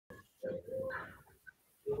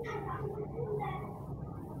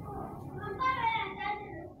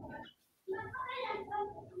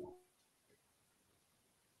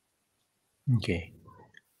Okay,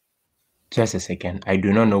 just a second. I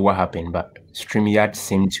do not know what happened, but StreamYard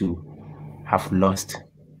seemed to have lost.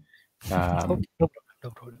 Okay, no problem, no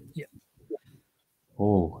problem. Yeah.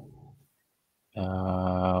 Oh,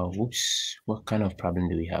 whoops. What kind of problem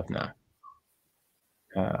do we have now?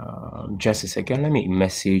 Just a second. Let me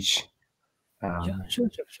message. Yeah, sure.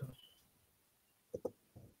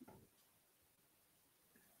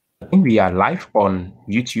 I think we are live on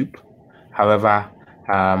YouTube. However,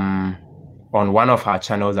 on one of our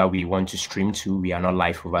channels that we want to stream to, we are not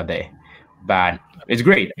live over there. But it's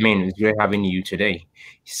great. I mean, it's great having you today.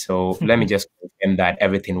 So let me just confirm that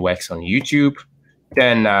everything works on YouTube.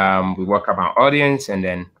 Then we welcome our audience and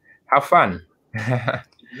then have fun.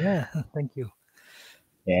 Yeah, thank you.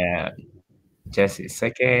 Yeah, just a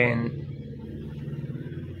second.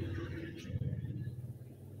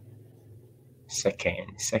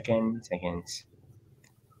 Seconds.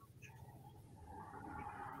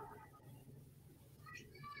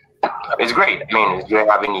 It's great. I mean, it's great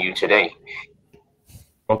having you today.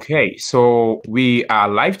 Okay, so we are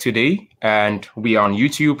live today and we are on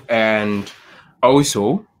YouTube and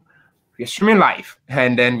also we're streaming live.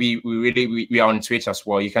 And then we are on Twitch as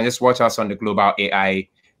well. You can just watch us on the Global AI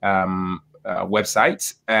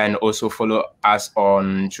website and also follow us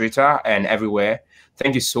on Twitter and everywhere.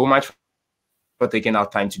 Thank you so much for taking our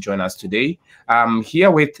time to join us today. I'm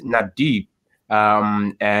here with Nanddeep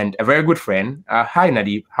and a very good friend. Hi,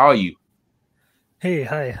 Nanddeep. How are you? Hey,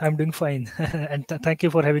 hi. I'm doing fine, and thank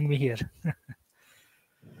you for having me here.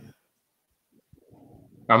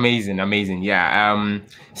 Amazing. Yeah.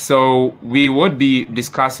 So we would be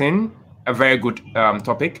discussing a very good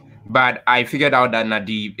topic, but I figured out that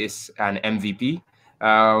Nanddeep is an MVP.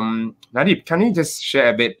 Nanddeep, can you just share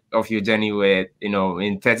a bit of your journey with,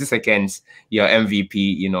 in 30 seconds, your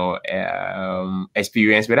MVP,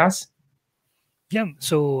 experience with us? Yeah.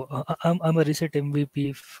 So I'm a recent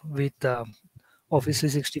MVP with Office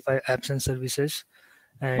 365 apps and services,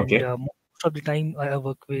 and Okay. most of the time I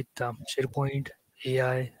work with SharePoint,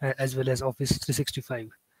 AI, as well as Office 365.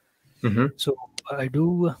 Mm-hmm. So I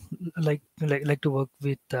do like to work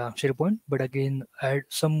with SharePoint, but again add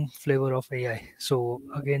some flavor of AI. So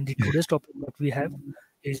again, the today's topic that we have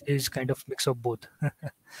is kind of mix of both.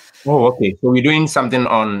 Oh, okay. So we're doing something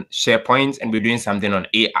on SharePoint and we're doing something on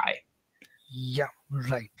AI. Yeah,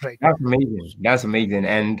 right. That's amazing.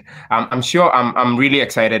 And I'm sure I'm really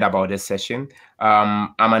excited about this session.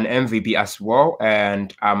 I'm an MVP as well,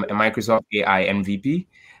 and I'm a Microsoft AI MVP.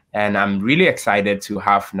 And I'm really excited to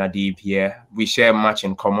have Nanddeep here. We share much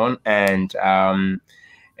in common, and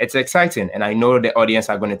it's exciting. And I know the audience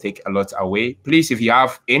are going to take a lot away. Please, if you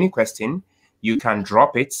have any question, you can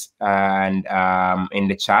drop it and in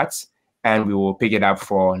the chat, and we will pick it up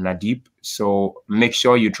for Nanddeep. So make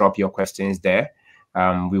sure you drop your questions there.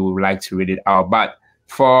 We would like to read it out. But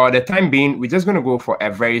for the time being, we're just going to go for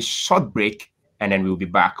a very short break, and then we'll be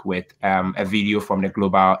back with a video from the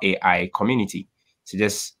global AI community. So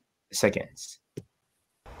just seconds.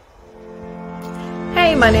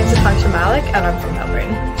 Hey, my name's Akansha Malik, and I'm from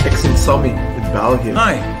Melbourne. Dixon Summy in Balgin.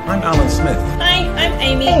 Hi, I'm Alan Smith. Hi,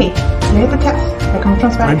 I'm Amy. I come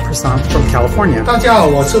from Spain. I'm Prasant from California. 大家好，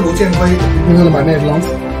我是卢建辉。My Netherlands.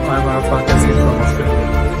 I'm Arafat Yazid from Australia.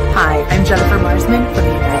 Hi, I'm Jennifer Marsman from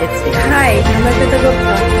the United States. Hi, I'm Agatha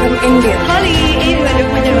Gupta from India.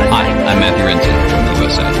 Hi, I'm Matthew Renton from the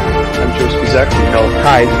USA. I'm Joe Spizak from California.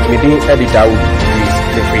 Hi, Medin Edi Daoud, Greece,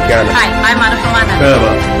 Africana. Hi, I'm Ana Famana.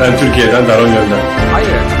 Merhaba, ben Türkiye'den Daron Yönden. Hi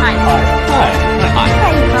there. Hi. Hi.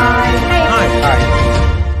 Hi.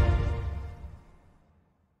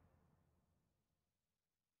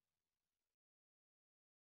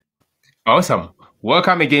 Awesome.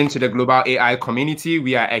 Welcome again to the Global AI community.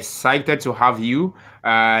 We are excited to have you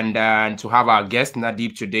and to have our guest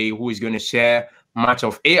Nanddeep today, who is going to share much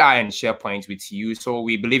of AI and SharePoint with you. So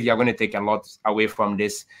we believe you're going to take a lot away from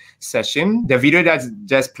this session. The video that's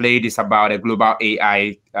just played is about a Global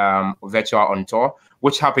AI virtual on tour,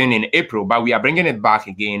 which happened in April, but we are bringing it back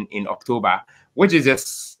again in October, which is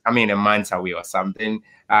just, a month away or something.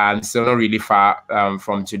 So not really far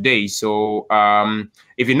from today. So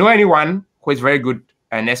if you know anyone who is very good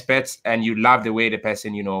and expert and you love the way the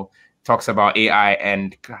person, talks about AI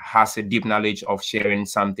and has a deep knowledge of sharing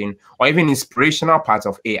something or even inspirational parts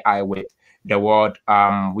of AI with the world,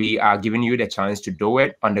 we are giving you the chance to do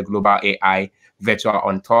it on the Global AI Virtual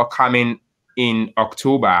on Tour coming in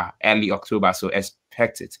October, early October. So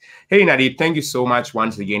expect it. Hey, Nanddeep, thank you so much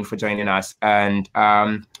once again for joining us. And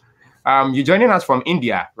you're joining us from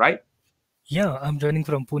India, right? Yeah, I'm joining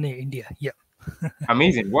from Pune, India. Yeah.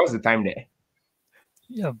 Amazing. What's the time there?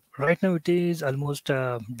 Yeah, right now it is almost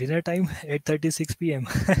dinner time, 8:36 p.m.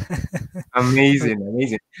 Amazing,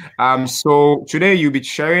 amazing. So today you'll be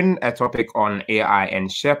sharing a topic on AI and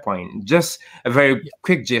SharePoint. Just a very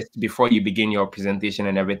quick gist before you begin your presentation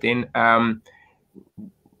and everything.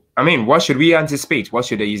 What should we anticipate? What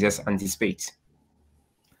should the users anticipate?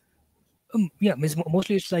 Yeah,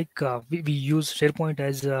 mostly it's like we use SharePoint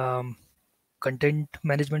as content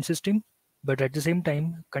management system, but at the same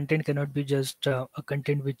time content cannot be just a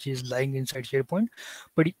content which is lying inside SharePoint,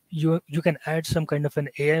 but you can add some kind of an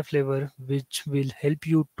AI flavor which will help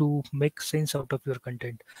you to make sense out of your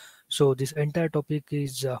content. So this entire topic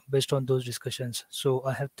is based on those discussions. So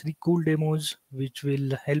I have 3 cool demos which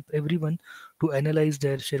will help everyone to analyze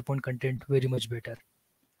their SharePoint content very much better.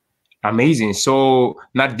 Amazing. So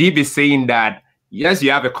Nanddeep is saying that yes,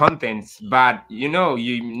 you have a content, but you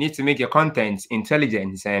need to make your content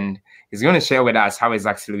intelligent, and he's going to share with us how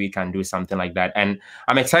exactly we can do something like that. And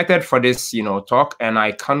I'm excited for this, talk, and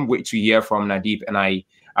I can't wait to hear from Nanddeep. And I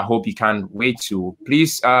hope you can't wait to.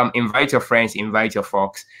 Please invite your friends, invite your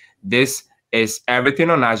folks. This is Everything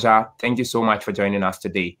on Azure. Thank you so much for joining us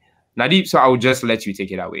today, Nanddeep. So I will just let you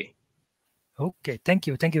take it away. Okay, thank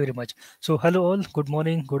you very much. So hello all, good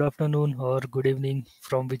morning, good afternoon, or good evening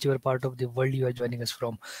from whichever part of the world you are joining us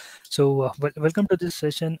from. So welcome to this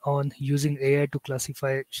session on using AI to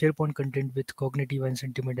classify SharePoint content with cognitive and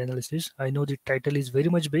sentiment analysis. I know the title is very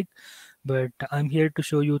much big, but I'm here to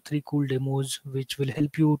show you 3 cool demos which will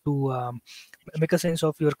help you to make a sense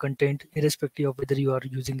of your content irrespective of whether you are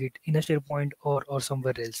using it in a SharePoint or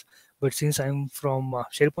somewhere else. But since I'm from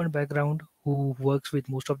SharePoint background who works with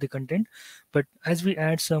most of the content, but as we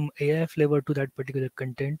add some AI flavor to that particular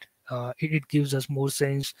content, it gives us more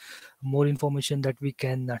sense, more information that we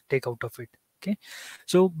can take out of it. Okay,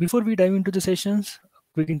 so before we dive into the sessions,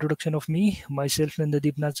 quick introduction of me, myself,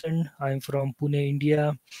 Nanddeep Nachan. I'm from Pune,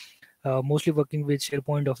 India, mostly working with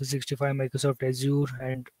SharePoint, Office 65, Microsoft Azure,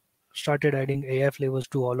 and started adding AI flavors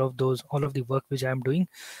to all of the work which I'm doing.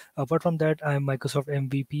 Apart from that, I'm Microsoft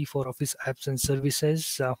MVP for Office Apps and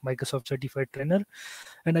Services, Microsoft Certified Trainer,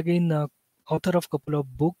 and again, author of couple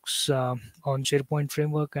of books on SharePoint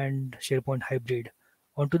Framework and SharePoint Hybrid.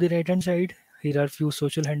 On to the right hand side, here are few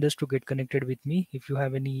social handles to get connected with me if you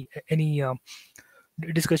have any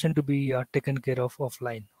discussion to be taken care of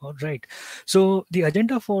offline. All right, so the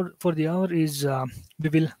agenda for the hour is we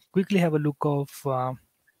will quickly have a look of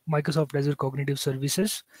Microsoft Azure Cognitive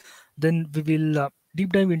Services. Then we will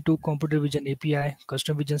deep dive into computer vision API,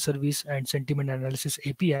 custom vision service, and sentiment analysis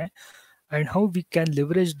API, and how we can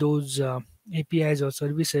leverage those APIs or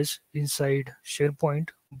services inside SharePoint,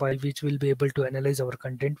 by which we'll be able to analyze our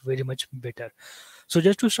content very much better. So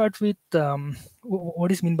just to start with,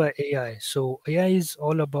 what is meant by AI? So AI is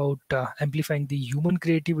all about amplifying the human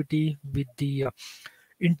creativity with the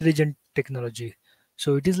intelligent technology.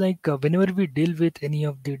 So it is like whenever we deal with any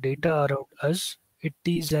of the data around us, it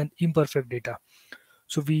is an imperfect data.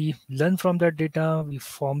 So we learn from that data, we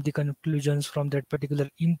form the conclusions from that particular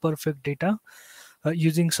imperfect data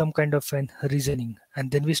using some kind of an reasoning. And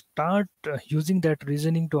then we start using that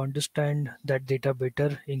reasoning to understand that data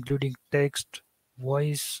better, including text,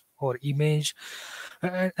 voice, or image.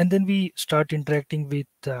 And then we start interacting with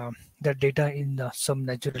that data in some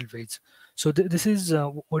natural ways. So this is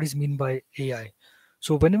what is meant by AI.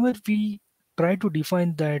 So whenever we try to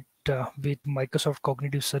define that with Microsoft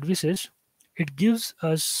Cognitive Services, it gives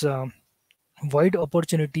us wide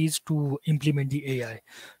opportunities to implement the AI.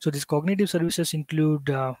 So these cognitive services include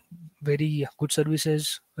very good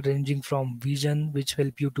services ranging from vision, which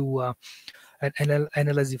help you to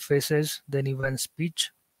analyze the faces, then even speech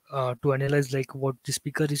to analyze like what the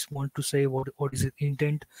speaker is want to say, what is its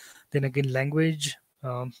intent, then again language,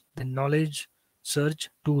 then knowledge, search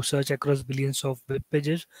to search across billions of web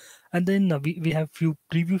pages, and then we have few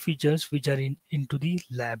preview features which are into the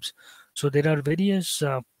labs. So there are various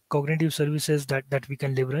cognitive services that we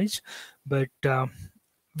can leverage, but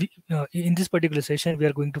in this particular session we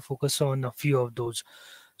are going to focus on a few of those.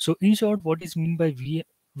 So in short, what is meant by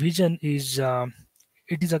vision is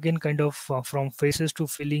it is again kind of from faces to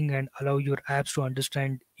feeling and allow your apps to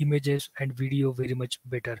understand images and video very much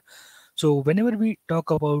better. So whenever we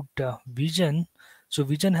talk about vision, so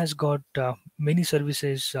vision has got many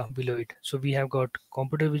services below it. So we have got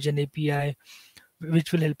computer vision API,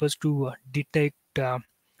 which will help us to detect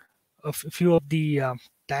few of the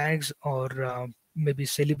tags or maybe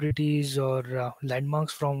celebrities or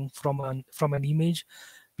landmarks from an image.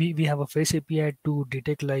 We have a face API to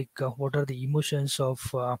detect like what are the emotions of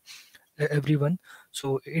everyone.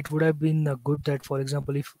 So it would have been good that, for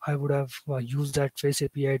example, if I would have used that face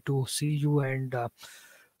API to see you and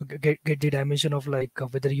get the dimension of like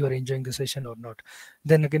whether you are enjoying the session or not.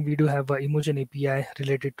 Then again, we do have a emotion API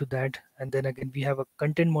related to that, and then again we have a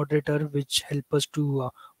content moderator which help us to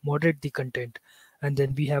moderate the content, and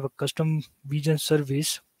then we have a custom vision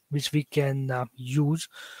service which we can use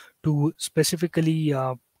to specifically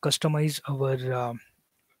customize our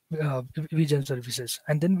vision services.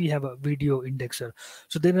 And then we have a video indexer.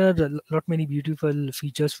 So there are a lot many beautiful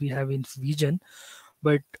features we have in vision,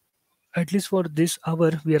 but at least for this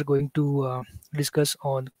hour we are going to discuss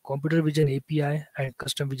on computer vision API and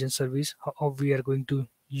custom vision service, how we are going to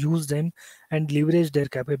use them and leverage their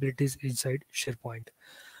capabilities inside SharePoint.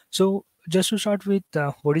 So just to start with,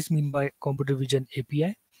 what is mean by computer vision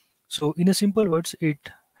API? So in a simple words, it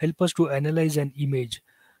helps us to analyze an image.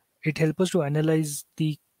 It helps us to analyze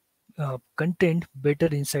the content better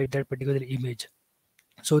inside that particular image.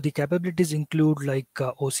 So the capabilities include like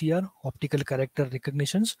OCR, optical character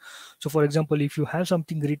recognitions. So for example, if you have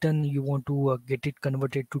something written, you want to get it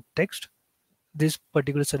converted to text, this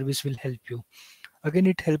particular service will help you. Again,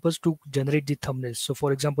 it helps us to generate the thumbnails. So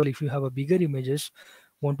for example, if you have a bigger images,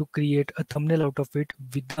 want to create a thumbnail out of it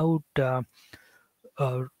without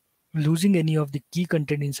uh, losing any of the key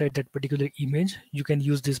content inside that particular image, you can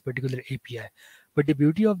use this particular API. But the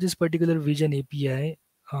beauty of this particular vision API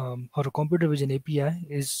or a computer vision API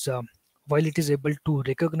is while it is able to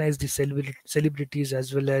recognize the celebrities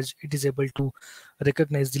as well as it is able to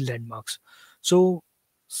recognize the landmarks. So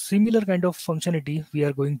similar kind of functionality we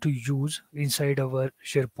are going to use inside our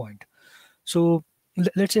SharePoint. So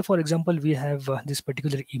let's say, for example, we have this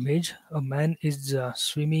particular image. A man is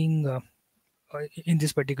swimming in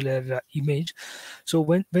this particular image. So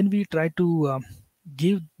when we try to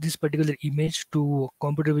give this particular image to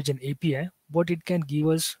computer vision API, what it can give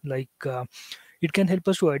us, like it can help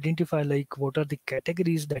us to identify like what are the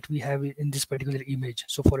categories that we have in this particular image.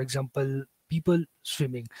 So for example, people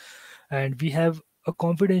swimming, and we have a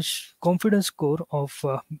confidence score of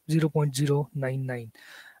 0.099,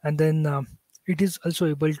 and then it is also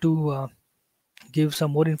able to give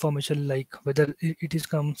some more information like whether it is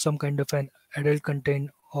some kind of an adult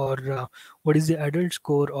content or what is the adult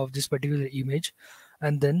score of this particular image.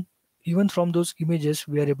 And then even from those images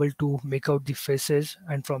we are able to make out the faces,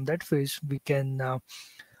 and from that face we can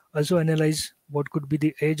also analyze what could be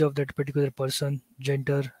the age of that particular person,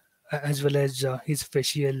 gender, as well as his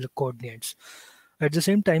facial coordinates. At the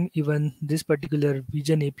same time, even this particular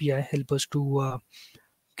vision API help us to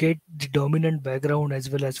get the dominant background as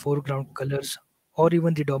well as foreground colors, or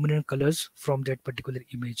even the dominant colors from that particular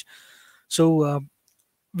image. So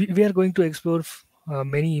we are going to explore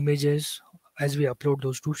many images as we upload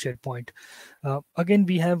those to SharePoint. Again,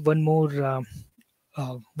 we have one more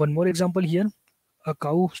example here, a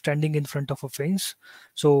cow standing in front of a fence.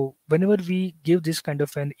 So whenever we give this kind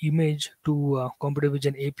of an image to computer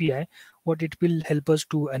vision API, what it will help us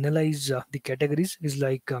to analyze the categories is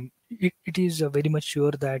like it is very much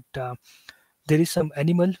sure that there is some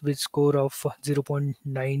animal with score of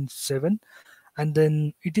 0.97, and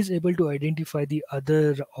then it is able to identify the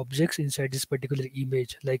other objects inside this particular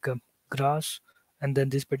image like grass, and then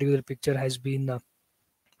this particular picture has been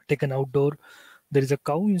taken outdoor. There is a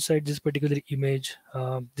cow inside this particular image.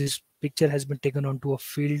 This picture has been taken onto a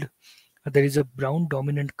field. There is a brown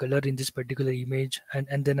dominant color in this particular image,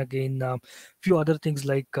 and then again few other things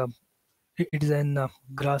like it is an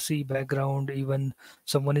grassy background, even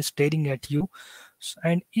someone is staring at you.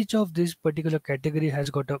 And each of this particular category has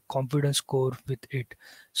got a confidence score with it.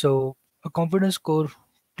 So a confidence score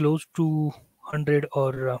close to 100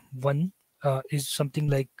 or 1 is something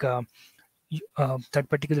like that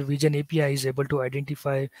particular vision API is able to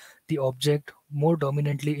identify the object more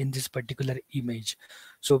dominantly in this particular image.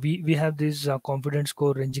 So we have this confidence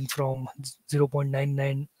score ranging from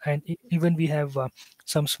 0.99, and even we have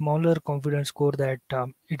some smaller confidence score that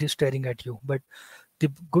it is staring at you. But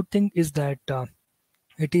the good thing is that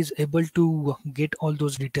it is able to get all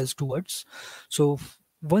those details towards. So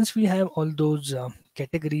once we have all those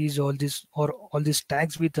categories, all these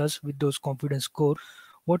tags with us with those confidence score,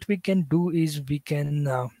 what we can do is we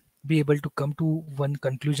can be able to come to one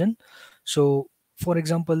conclusion. So for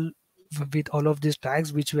example, with all of these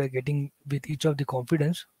tags which we are getting with each of the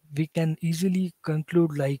confidence, we can easily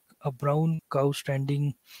conclude like a brown cow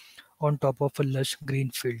standing on top of a lush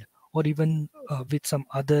green field, or even with some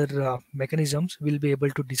other mechanisms we'll be able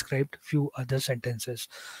to describe few other sentences.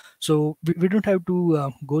 So we don't have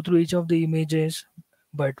to go through each of the images,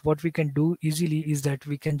 but what we can do easily is that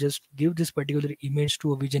we can just give this particular image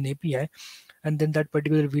to a vision API, and then that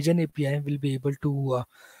particular vision API will be able to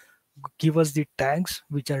give us the tags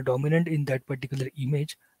which are dominant in that particular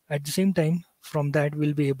image. At the same time, from that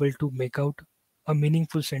we'll be able to make out a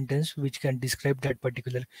meaningful sentence which can describe that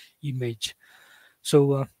particular image.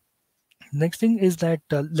 So next thing is that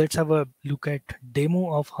let's have a look at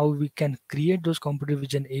demo of how we can create those computer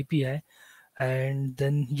vision API, and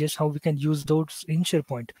then yes, how we can use those in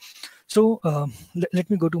SharePoint. So let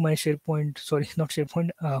me go to my SharePoint, sorry, not SharePoint,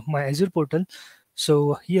 my Azure portal.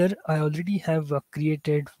 So here I already have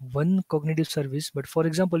created one cognitive service, but for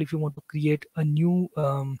example, if you want to create a new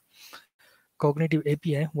cognitive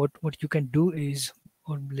API, what you can do is,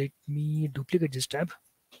 or let me duplicate this tab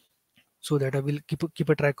so that I will keep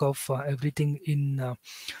a track of everything in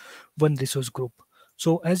one resource group.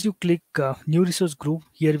 So as you click new resource group,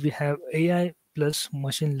 here we have AI plus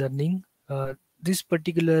machine learning. This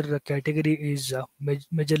particular category is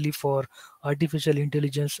majorly for artificial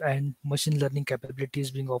intelligence and machine learning capabilities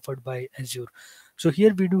being offered by Azure. So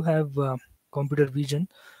here we do have computer vision.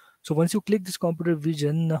 So once you click this computer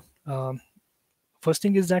vision, first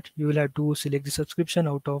thing is that you will have to select the subscription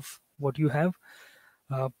out of what you have.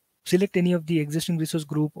 Select any of the existing resource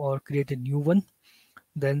group or create a new one.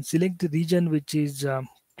 Then select the region which is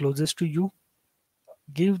closest to you.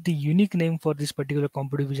 Give the unique name for this particular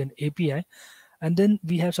computer vision API, and then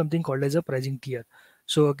we have something called as a pricing tier.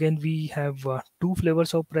 So again, we have two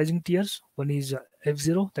flavors of pricing tiers. One is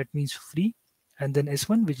F0, that means free, and then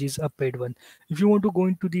S1, which is a paid one. If you want to go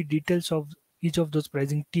into the details of each of those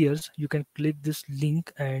pricing tiers, you can click this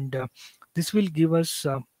link, and this will give us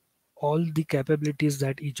all the capabilities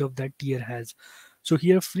that each of that tier has. So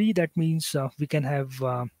here free, that means we can have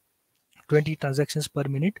 20 transactions per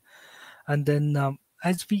minute, and then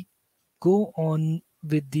as we go on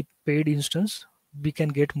with the paid instance, we can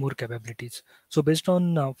get more capabilities. So based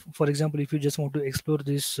on for example, if you just want to explore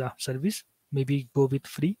this service, maybe go with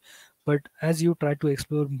free, but as you try to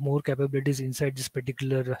explore more capabilities inside this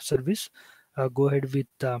particular service, go ahead with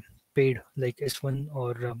paid like S1,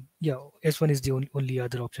 or yeah, S1 is the only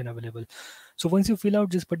other option available. So once you fill out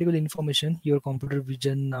this particular information, your computer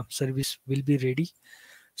vision service will be ready.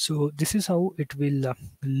 So this is how it will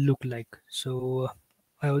look like. So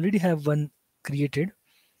I already have one created.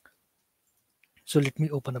 So let me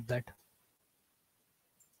open up that.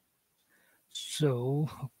 So,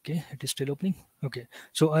 okay, it is still opening. Okay,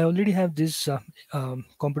 so I already have this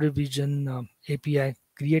computer vision API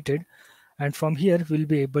created, and from here we'll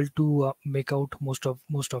be able to make out most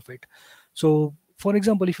of it. So for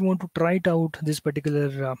example, if you want to try it out, this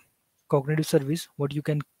particular cognitive service, what you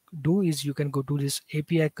can do is you can go to this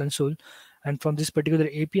API console, and from this particular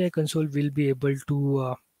API console we'll be able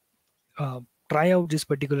to try out this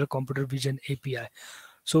particular computer vision API.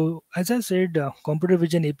 So as I said, computer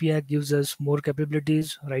vision API gives us more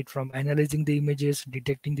capabilities, right from analyzing the images,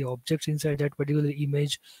 detecting the objects inside that particular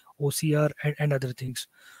image, OCR, and other things.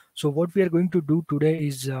 So what we are going to do today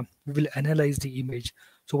is we will analyze the image.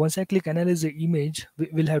 So once I click analyze the image, we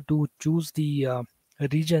will have to choose the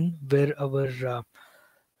region where our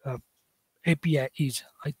API is.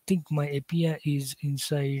 I think my API is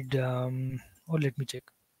inside, or let me check.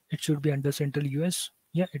 It should be under Central US.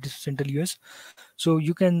 Yeah, it is Central US. So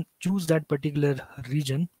you can choose that particular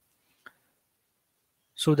region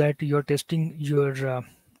so that you're testing your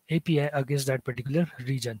API against that particular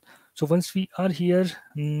region. So once we are here,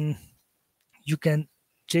 you can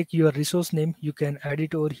check your resource name. You can add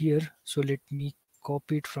it over here. So let me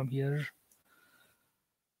copy it from here.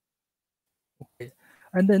 Okay.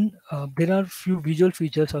 And then there are few visual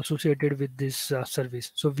features associated with this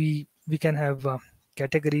service. So we can have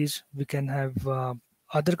categories, we can have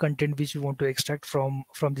other content which we want to extract from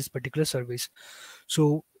this particular service.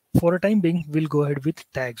 So for a time being, we'll go ahead with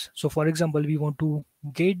tags. So for example, we want to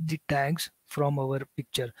get the tags from our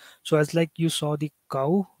picture. So as like you saw the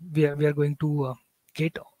cow, we are going to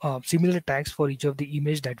get similar tags for each of the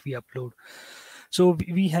image that we upload. So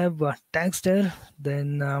we have tags there.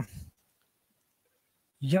 Then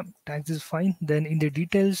yeah, tags is fine. Then in the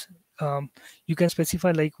details, you can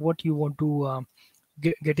specify like what you want to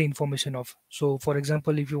get information of. So for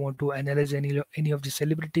example, if you want to analyze any of the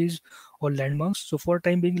celebrities or landmarks, so for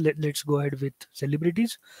time being, let's go ahead with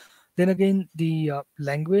celebrities. Then again, the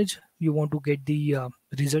language you want to get the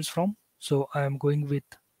results from. So I am going with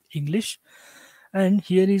English. And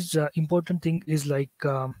here is important thing is like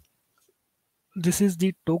this is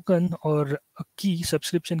the token or a key,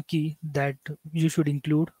 subscription key, that you should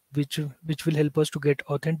include, which will help us to get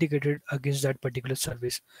authenticated against that particular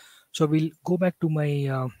service. So we'll go back to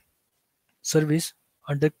my service.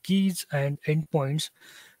 Under keys and endpoints,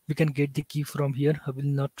 we can get the key from here. I will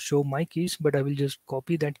not show my keys, but I will just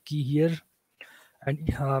copy that key here,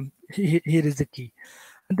 and here is the key.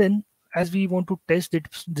 And then as we want to test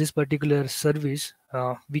this particular service,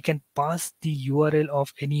 we can pass the URL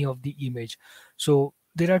of any of the image. So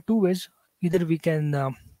there are two ways. Either we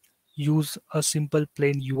can use a simple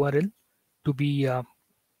plain URL to be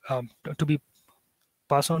to be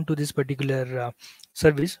passed on to this particular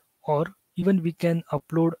service, or even we can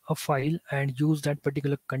upload a file and use that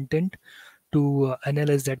particular content to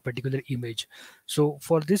analyze that particular image. So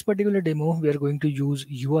for this particular demo, we are going to use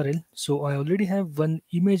URL. So I already have one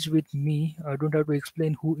image with me. I don't have to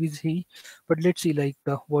explain who is he, but let's see like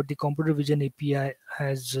what the computer vision API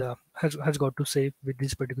has got to say with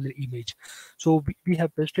this particular image. So we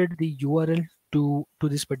have pasted the URL to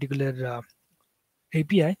this particular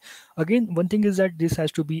API. Again, one thing is that this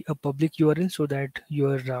has to be a public URL so that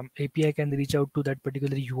your API can reach out to that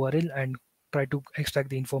particular URL and try to extract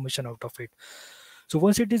the information out of it. So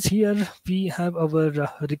once it is here, we have our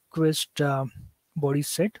request body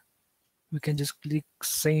set. We can just click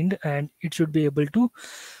send and it should be able to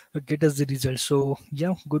get us the result. So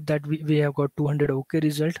yeah, good that we have got 200 OK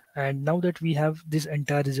result. And now that we have this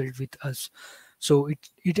entire result with us, so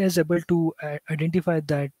it is able to identify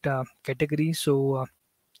that category. So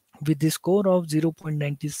with the score of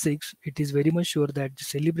 0.96, it is very much sure that the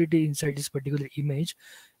celebrity inside this particular image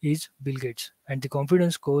is Bill Gates, and the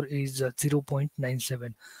confidence score is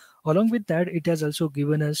 0.97. Along with that, it has also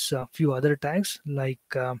given us a few other tags like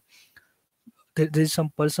there is some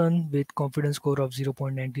person with confidence score of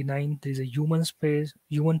 0.99. There is a human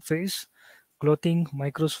face, clothing,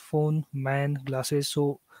 microphone, man, glasses.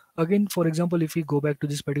 So again, for example, if we go back to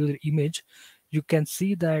this particular image, you can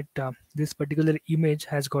see that this particular image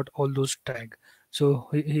has got all those tags. So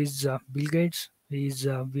he's Bill Gates. He's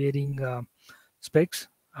wearing specs.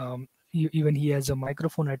 Even he has a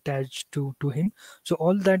microphone attached to him. So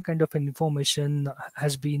all that kind of information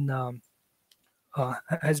has been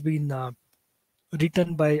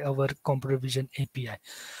written by our computer vision API.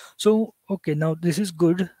 So okay, now this is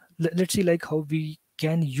good. Let's see like how we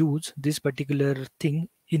can use this particular thing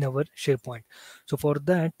in our SharePoint. So for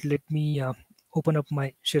that, let me open up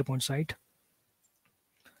my SharePoint site.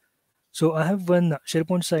 So I have one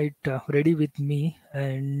SharePoint site ready with me,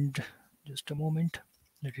 and just a moment,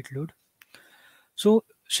 let it load. So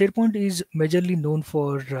SharePoint is majorly known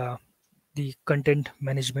for the content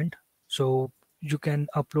management. So you can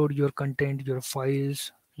upload your content, your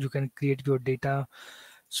files, you can create your data.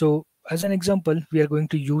 So as an example, we are going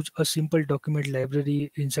to use a simple document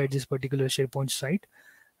library inside this particular SharePoint site.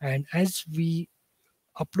 And as we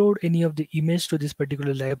upload any of the image to this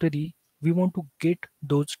particular library, we want to get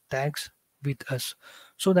those tags with us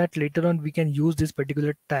so that later on we can use these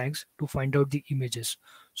particular tags to find out the images.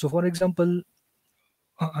 So for example,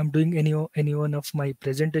 I'm doing any one of my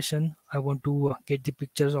presentation. I want to get the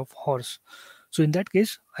pictures of horse. So in that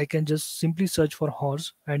case, I can just simply search for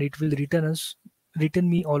horse and it will return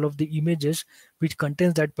me all of the images which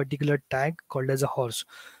contains that particular tag called as a horse.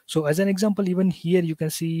 So as an example, even here you can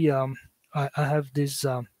see I have this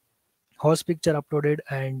horse picture uploaded,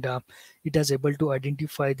 and it is able to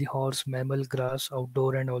identify the horse, mammal, grass,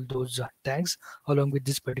 outdoor, and all those tags along with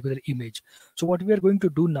this particular image. So what we are going to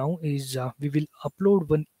do now is we will upload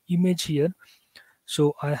one image here.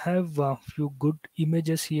 So I have a few good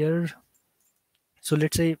images here. So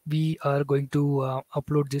let's say we are going to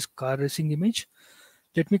upload this car racing image.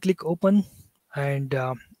 Let me click open, and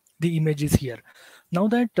the image is here. Now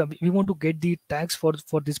that we want to get the tags for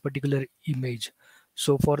this particular image.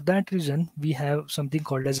 So for that reason, we have something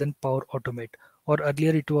called as an Power Automate, or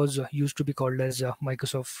earlier it was used to be called as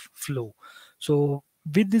Microsoft Flow. So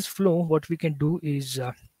with this flow, what we can do is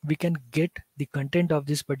we can get the content of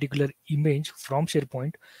this particular image from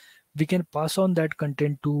SharePoint. We can pass on that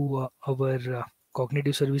content to our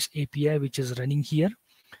cognitive service API, which is running here.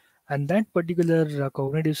 And that particular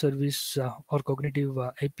cognitive service or cognitive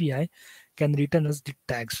API can return us the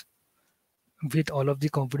tags with all of the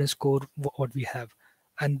confidence score what we have.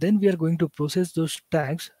 And then we are going to process those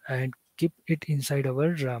tags and keep it inside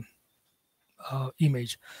our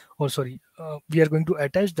image, or sorry, we are going to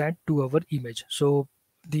attach that to our image. So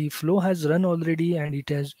the flow has run already, and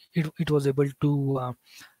it was able to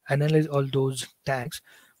analyze all those tags.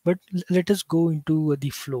 But let us go into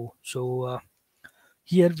the flow. So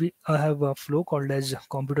here I have a flow called as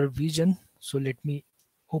computer vision. So let me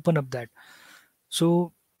open up that.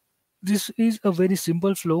 So this is a very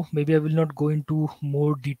simple flow. Maybe I will not go into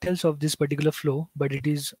more details of this particular flow, but it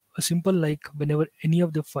is a simple like whenever any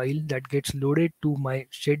of the file that gets loaded to my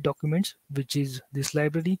shared documents, which is this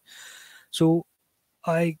library. So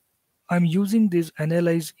I'm using this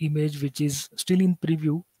analyze image, which is still in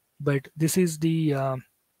preview, but this is the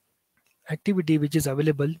activity which is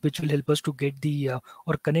available, which will help us to get the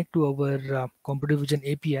or connect to our computer vision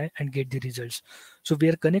API and get the results. So we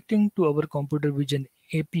are connecting to our computer vision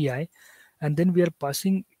API, and then we are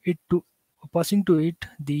passing to it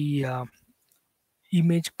the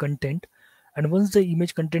image content. And once the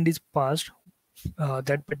image content is passed,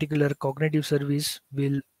 that particular cognitive service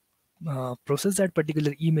will process that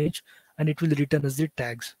particular image, and it will return us the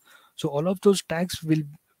tags. So all of those tags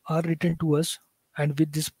are written to us, and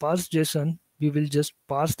with this parse JSON we will just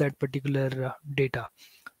parse that particular data.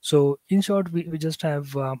 So in short, we just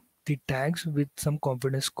have the tags with some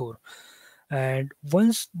confidence score, and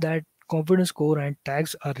once that confidence score and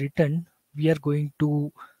tags are written, we are going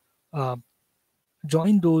to uh,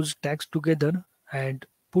 join those tags together and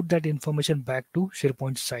put that information back to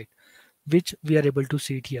SharePoint site, which we are able to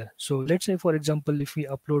see it here. So let's say, for example, if we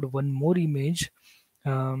upload one more image,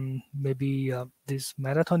 maybe this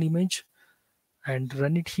marathon image, and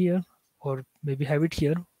run it here, or maybe have it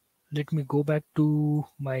here. Let me go back to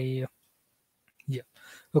my yeah.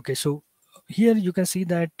 Okay, so here you can see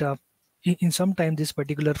that in some time this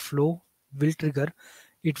particular flow will trigger.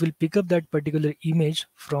 It will pick up that particular image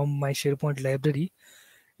from my SharePoint library.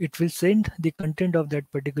 It will send the content of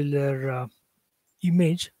that particular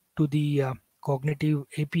image to the cognitive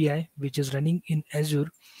API, which is running in Azure,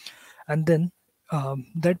 and then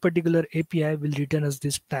that particular API will return us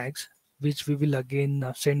these tags, which we will again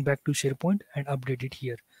send back to SharePoint and update it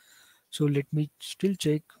here. So let me still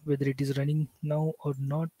check whether it is running now or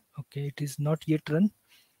not. Okay, it is not yet run.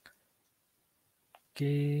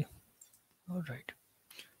 Okay, all right.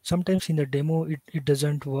 Sometimes in the demo it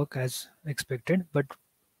doesn't work as expected, but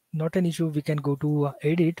not an issue. We can go to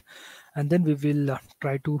edit, and then we will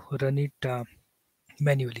try to run it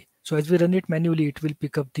manually. So as we run it manually, it will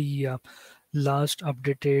pick up the last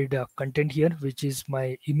updated content here, which is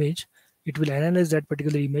my image. It will analyze that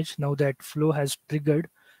particular image. Now that flow has triggered,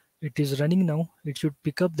 it is running now. It should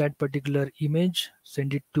pick up that particular image,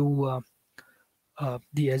 send it to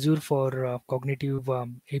the Azure for cognitive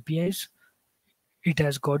APIs. It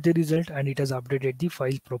has got the result, and it has updated the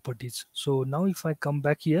file properties. So now if I come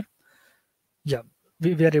back here, yeah,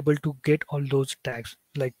 we are able to get all those tags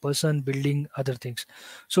like person, building, other things.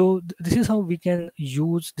 So this is how we can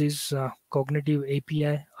use this cognitive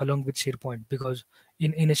API along with SharePoint, because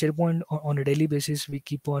in a SharePoint on a daily basis, we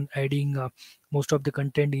keep on adding most of the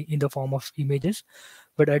content in the form of images.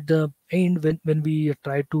 But at the end, when we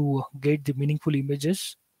try to get the meaningful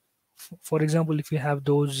images, for example, if we have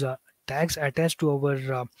those tags attached to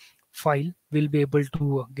our file, we'll be able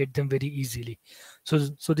to get them very easily. So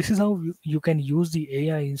this is how you can use the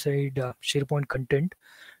AI inside SharePoint content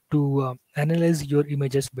to analyze your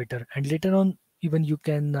images better. And later on, even you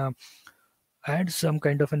can add some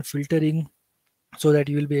kind of an filtering so that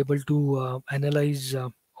you will be able to analyze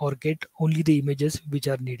or get only the images which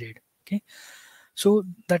are needed. Okay. So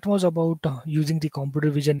that was about using the computer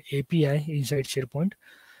vision API inside SharePoint.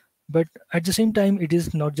 But at the same time, it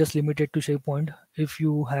is not just limited to SharePoint. If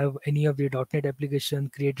you have any of the .NET application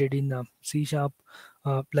created in C#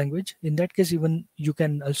 language, in that case, even you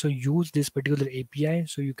can also use this particular API.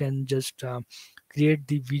 So you can just create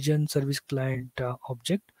the Vision Service Client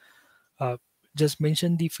object. Just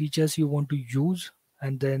mention the features you want to use,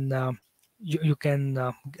 and then you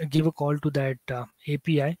can give a call to that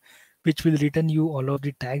API, which will return you all of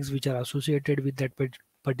the tags which are associated with that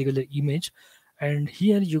particular image. And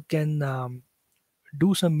here you can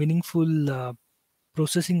do some meaningful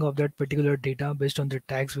processing of that particular data based on the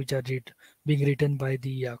tags which are being written by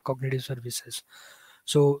the cognitive services.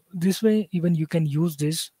 So this way, even you can use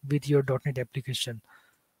this with your .NET application.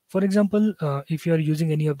 For example, if you are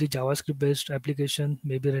using any of the JavaScript based application,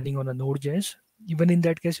 maybe running on a Node.js, even in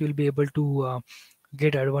that case, you will be able to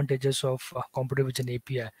get advantages of computer vision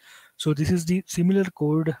API. So this is the similar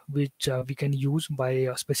code which we can use by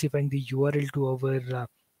specifying the URL to our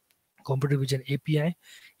computer vision API.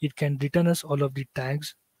 It can return us all of the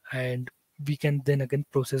tags, and we can then again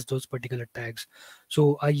process those particular tags.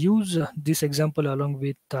 So I use this example along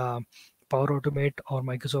with Power Automate or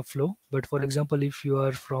Microsoft Flow. But for example, if you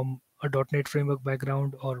are from a .NET framework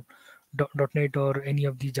background or .NET or any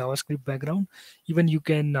of the JavaScript background, even you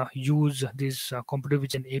can use this computer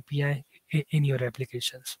vision API in your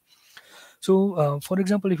applications. So for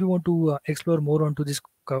example, if you want to explore more onto this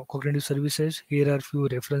cognitive services, here are a few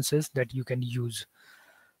references that you can use.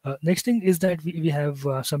 Next thing is that we have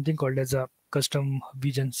something called as a custom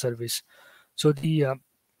vision service. So the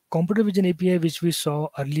computer vision API, which we saw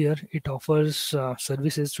earlier, it offers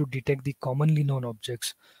services to detect the commonly known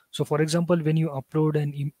objects. So for example, when you upload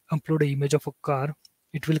an image of a car,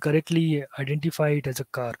 it will correctly identify it as a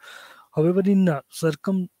car. However, in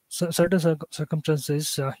certain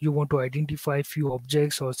circumstances, you want to identify few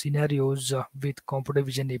objects or scenarios with computer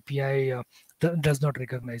vision API does not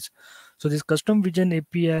recognize. So this custom vision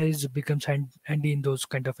APIs becomes handy in those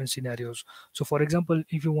kind of scenarios. So for example,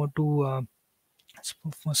 if you want to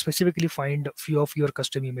specifically find a few of your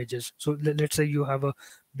custom images. So let's say you have a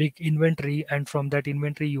big inventory, and from that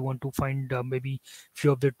inventory you want to find maybe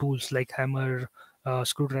few of the tools like hammer,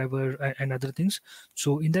 screwdriver, and other things.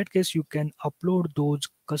 So in that case, you can upload those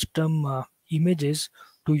custom images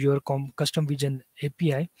to your custom vision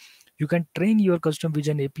API. You can train your custom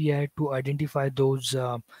vision API to identify those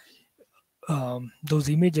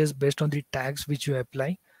images based on the tags which you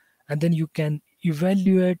apply, and then you can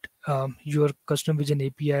evaluate your custom vision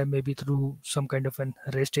API maybe through some kind of an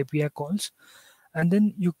REST API calls, and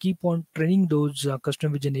then you keep on training those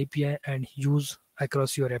custom vision API and use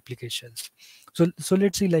across your applications. So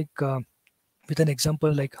let's see, like with an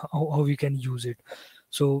example, like how we can use it.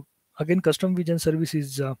 So again, custom vision service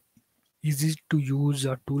is easy to use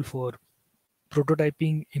tool for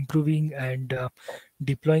prototyping, improving, and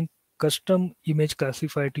deploying custom image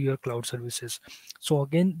classifier to your cloud services. So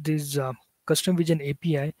again, this custom vision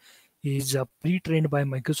API is pre-trained by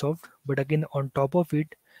Microsoft, but again, on top of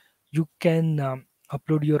it, you can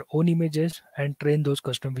upload your own images and train those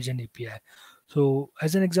custom vision API. So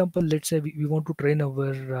as an example, let's say we want to train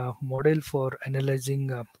our model for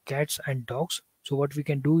analyzing cats and dogs. So what we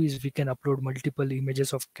can do is we can upload multiple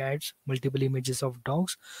images of cats, multiple images of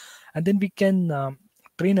dogs, and then we can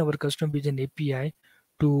train our custom vision API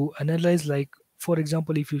to analyze, like, for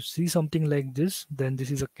example, if you see something like this, then this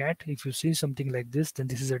is a cat. If you see something like this, then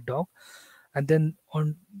this is a dog. And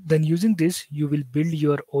then using this, you will build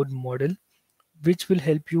your own model, which will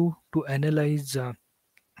help you to analyze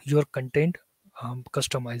your content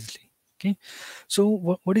customizedly. Okay.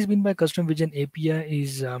 So what is meant by custom vision API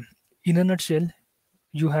is, in a nutshell,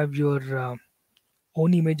 you have your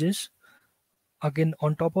own images. Again,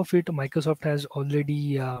 on top of it, Microsoft has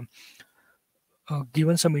already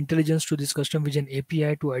given some intelligence to this custom vision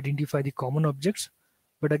API to identify the common objects.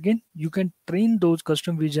 But again, you can train those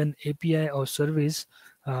custom vision API or service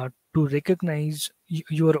to recognize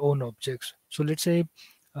your own objects. So let's say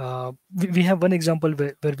we have one example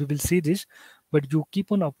where we will see this, but you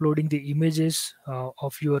keep on uploading the images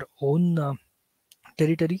of your own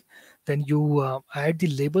territory. Then you add the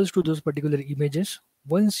labels to those particular images.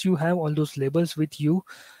 Once you have all those labels with you,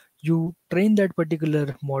 you train that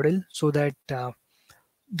particular model so that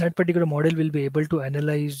that particular model will be able to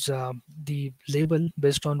analyze the label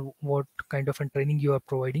based on what kind of a training you are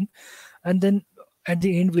providing, and then at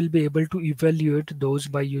the end we'll be able to evaluate those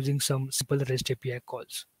by using some simple REST API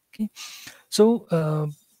calls. Okay, so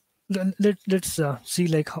let's see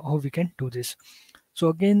like how we can do this. So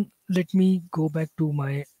again, let me go back to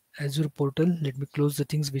my Azure portal. Let me close the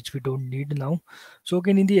things which we don't need now. So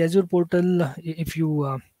again, in the Azure portal, if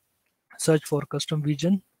you search for custom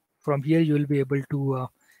vision, from here you will be able to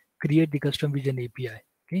create the custom vision API.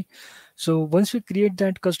 Okay, so once we create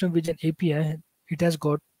that custom vision API, it has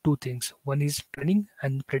got two things. One is training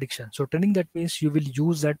and prediction. So training, that means you will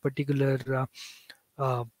use that particular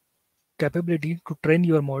capability to train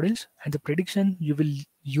your models, and the prediction you will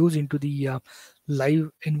use into the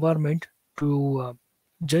live environment to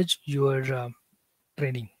judge your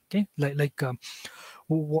training. Okay,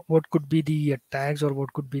 what could be the tags, or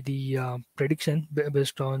what could be the prediction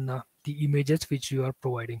based on the images which you are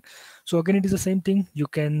providing. So again, it is the same thing. You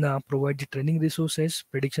can provide the training resources,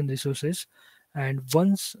 prediction resources, and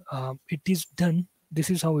once it is done, this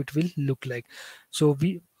is how it will look like. So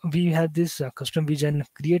we have this custom vision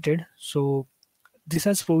created. So this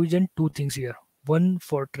has provisioned two things here, one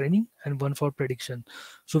for training and one for prediction.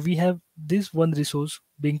 So we have this one resource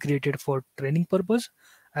being created for training purpose,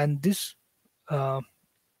 and this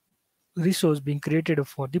resource being created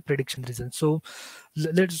for the prediction reason. So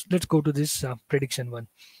let's go to this prediction one.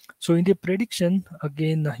 So in the prediction,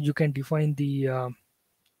 again, you can define the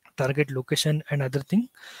target location and other thing.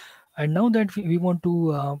 And now that we want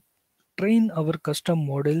to train our custom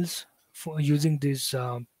models for using this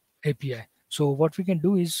API. So what we can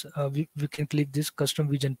do is we can click this custom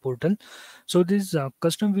vision portal. So this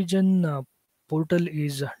custom vision portal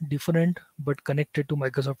is different but connected to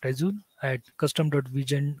Microsoft Azure at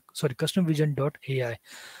customvision.ai.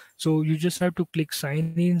 So you just have to click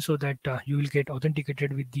sign in so that you will get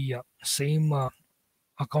authenticated with the same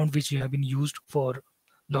account which you have been used for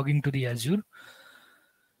logging to the Azure.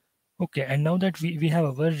 Okay, and now that we have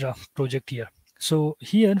our project here. So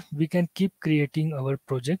here we can keep creating our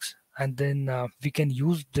projects. and then we can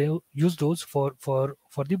use those for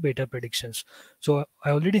the better predictions. So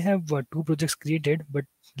I already have 2 projects created, but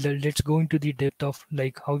let's go into the depth of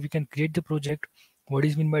like how we can create the project, what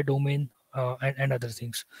is mean by domain, and other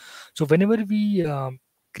things. So whenever we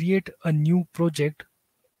create a new project,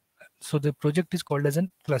 so the project is called as a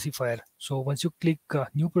classifier. So once you click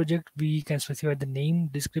new project, we can specify the name,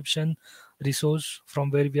 description, resource from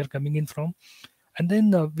where we are coming in from, and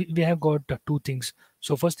then we have got 2 things.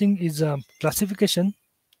 So first thing is classification,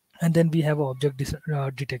 and then we have object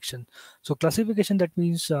detection. So classification, that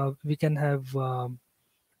means we can have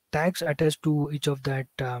tags attached to each of that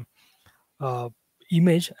uh,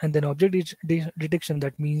 image, and then object detection,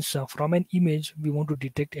 that means from an image we want to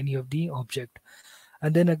detect any of the object.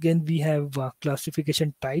 And then again we have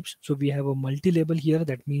classification types. So we have a multi-label here,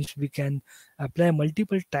 that means we can apply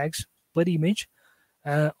multiple tags per image,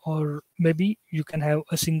 or maybe you can have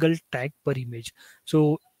a single tag per image.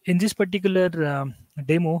 So in this particular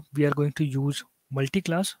demo, we are going to use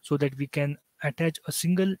multi-class so that we can attach a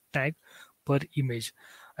single tag per image.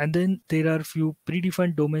 And then there are few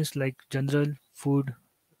predefined domains like general, food,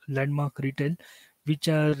 landmark, retail, which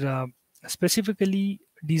are specifically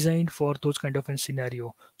designed for those kind of a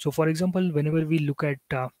scenario. So for example, whenever we look at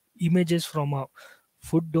images from a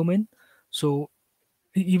food domain, so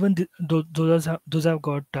even those have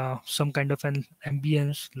got some kind of an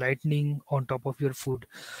ambience lighting on top of your food.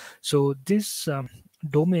 So this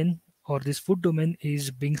domain, or this food domain,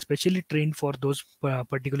 is being specially trained for those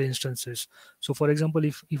particular instances. So for example,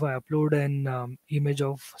 if I upload an image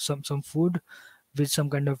of some food with some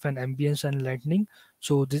kind of an ambience and lightning,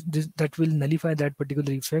 so this that will nullify that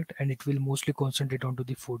particular effect, and it will mostly concentrate onto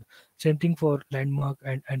the food. Same thing for landmark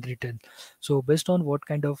and retail. So based on what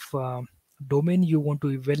kind of domain you want to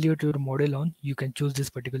evaluate your model on, you can choose this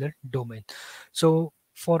particular domain. So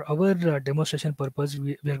for our demonstration purpose,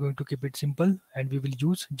 we are going to keep it simple, and we will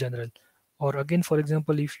use general. Or again, for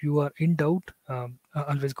example, if you are in doubt,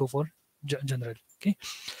 always go for general. Okay,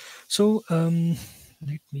 so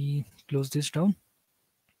let me close this down.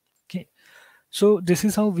 Okay, so this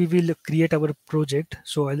is how we will create our project.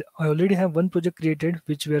 So I already have one project created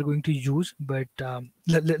which we are going to use, but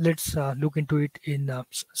let's look into it in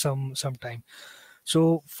some time.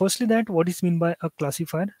 So firstly, that what is mean by a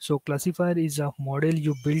classifier? So classifier is a model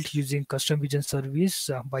you built using custom vision service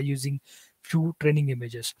by using few training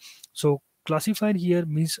images. So classifier here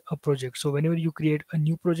means a project. So whenever you create a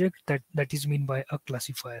new project, that is mean by a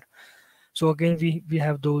classifier. So again, we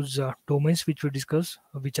have those domains which we discuss,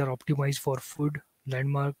 which are optimized for food,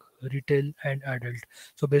 landmark, retail, and adult.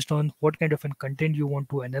 So based on what kind of content you want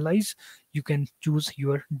to analyze, you can choose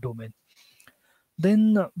your domain.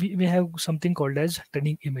 Then we have something called as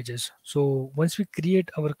training images. So once we create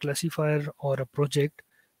our classifier or a project,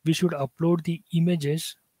 we should upload the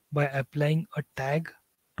images by applying a tag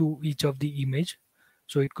to each of the image.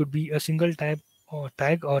 So it could be a single tag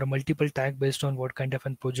or a multiple tag based on what kind of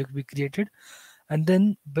a project we created. And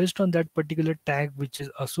then based on that particular tag which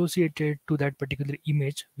is associated to that particular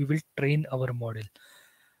image, we will train our model.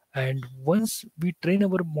 And once we train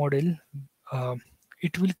our model,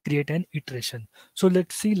 it will create an iteration. So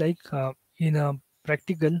let's see like in a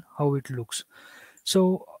practical how it looks.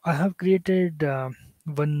 So I have created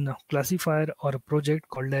one classifier or a project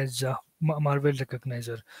called as Marvel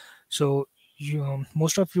Recognizer. So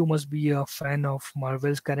most of you must be a fan of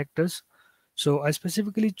Marvel's characters. So I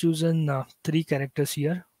specifically chosen 3 characters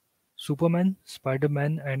here: Superman,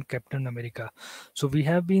 Spider-Man, and Captain America. So we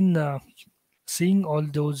have been seeing all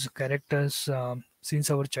those characters since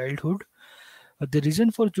our childhood. The reason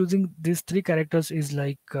for choosing these 3 characters is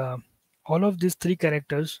like all of these 3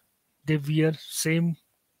 characters, they wear same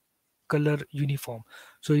color uniform.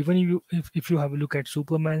 So even if you have a look at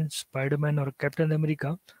Superman, Spider-Man, or Captain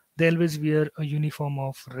America, they always wear a uniform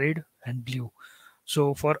of red and blue.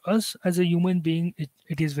 So for us as a human being,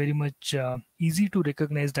 it is very much easy to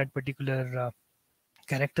recognize that particular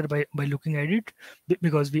character by looking at it,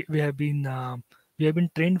 because we have been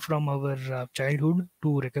trained from our childhood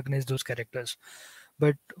to recognize those characters.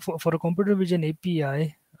 But for a computer vision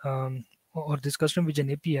API, or this custom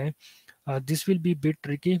vision API, this will be a bit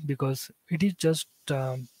tricky, because it is just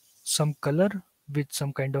some color with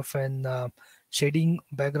some kind of an shading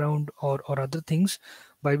background or other things,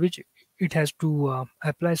 by which it has to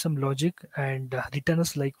apply some logic and return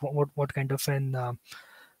us like what kind of an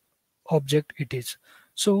object it is.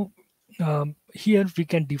 So here we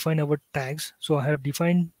can define our tags. So I have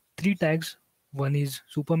defined 3 tags. One is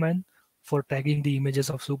Superman for tagging the images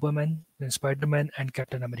of Superman, then Spider-Man, and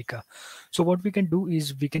Captain America. So what we can do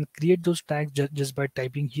is we can create those tags just by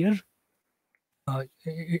typing here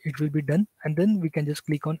it will be done, and then we can just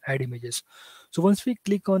click on add images. So once we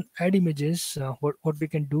click on add images, what we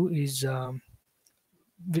can do is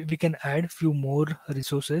we can add few more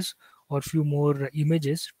resources or few more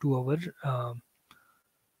images to our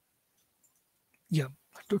yeah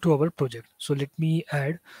to our project. So let me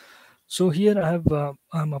add. So here I have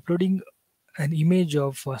I'm uploading an image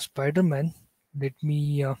of Spider-Man. Let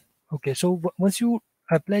me okay, so once you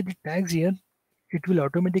apply the tags here, it will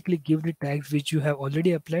automatically give the tags which you have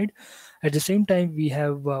already applied. At the same time, we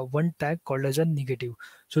have one tag called as a negative.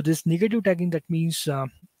 So this negative tagging, that means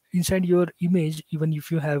inside your image, even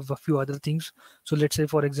if you have a few other things. So let's say,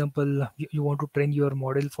 for example, you want to train your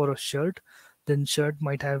model for a shirt, then shirt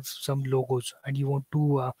might have some logos, and you want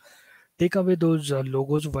to take away those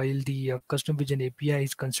logos while the custom vision API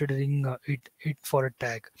is considering it for a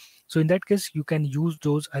tag. So in that case, you can use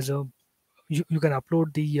those as a you can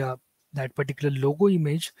upload the that particular logo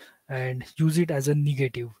image and use it as a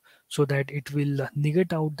negative, so that it will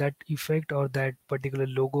negate out that effect or that particular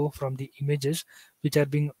logo from the images which are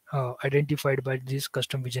being identified by this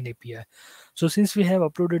custom vision API. So since we have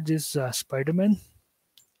uploaded this Spider-Man,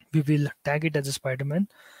 we will tag it as a Spider-Man,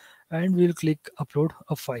 and we'll click upload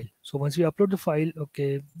a file. So once we upload the file,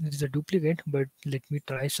 okay, this is a duplicate, but let me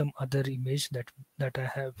try some other image that I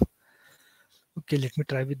have. Okay, let me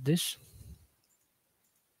try with this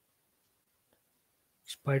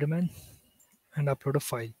Spider-Man and upload a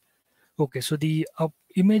file. Okay, so the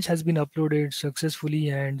image has been uploaded successfully,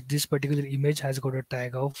 and this particular image has got a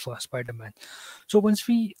tag of Spider-Man. So once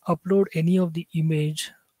we upload any of the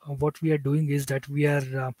image, what we are doing is that we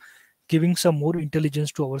are giving some more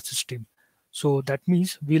intelligence to our system. So that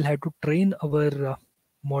means we'll have to train our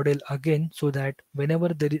model again, so that whenever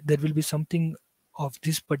there will be something of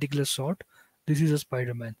this particular sort, this is a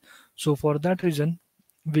Spider-Man. So for that reason,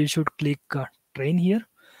 we should click train here.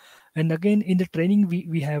 And again, in the training,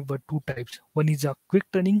 we have two types. One is a quick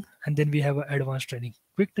training, and then we have an advanced training.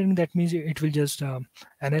 Quick training, that means it will just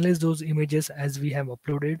analyze those images as we have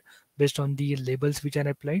uploaded based on the labels which are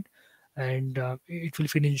applied, and it will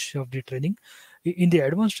finish off the training. In the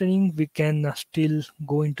advanced training, we can still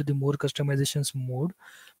go into the more customizations mode,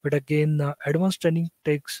 but again, advanced training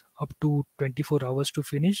takes up to 24 hours to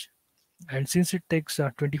finish, and since it takes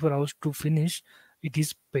 24 hours to finish, it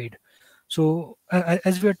is paid. So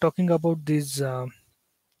as we are talking about this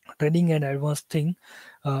training and advanced thing,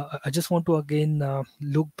 I just want to again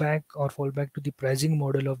look back or fall back to the pricing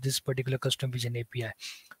model of this particular custom vision API.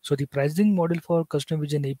 So the pricing model for custom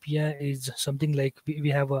vision API is something like we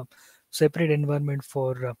have a separate environment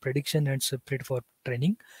for prediction and separate for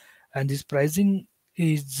training, and this pricing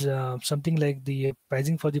is something like the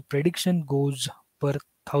pricing for the prediction goes per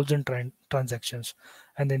 1,000 transactions,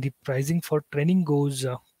 and then the pricing for training goes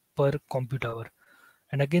per compute hour.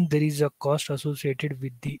 And again, there is a cost associated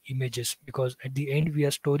with the images, because at the end we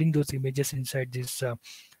are storing those images inside this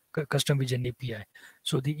custom vision API.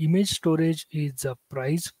 So the image storage is a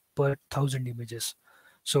price per 1,000 images.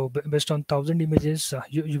 So based on 1,000 images,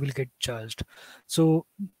 you will get charged. So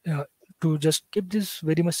to just keep this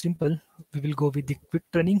very much simple, we will go with the quick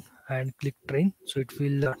training and click train. So it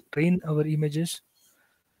will train our images.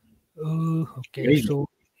 Okay, Amazing. so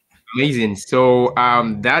Amazing. So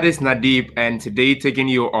that is Nanddeep, and today taking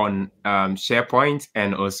you on SharePoint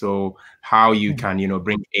and also how you can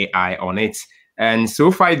bring AI on it. And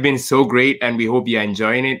so far it's been so great, and we hope you're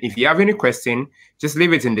enjoying it. If you have any question, just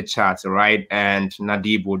leave it in the chat, all right? And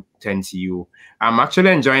Nanddeep would tend to you. I'm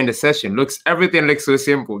actually enjoying the session. Everything looks so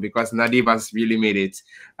simple because Nanddeep has really made it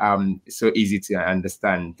so easy to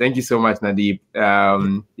understand. Thank you so much, Nanddeep.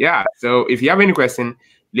 Yeah. So if you have any question,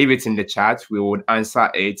 leave it in the chat. We would answer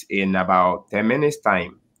it in about 10 minutes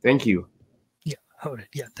time. Thank you. Yeah. All right.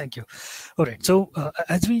 Yeah. Thank you. All right. So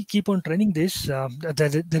as we keep on training this,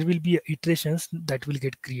 there will be iterations that will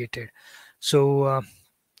get created. So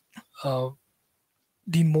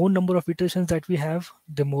the more number of iterations that we have,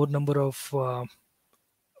 the more number of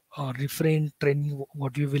refrain training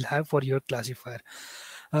what you will have for your classifier.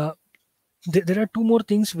 There are two more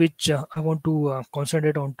things which I want to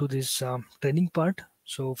concentrate on to this training part.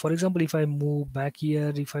 So for example, if I move back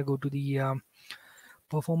here, if I go to the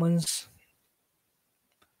performance.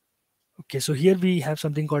 Okay, so here we have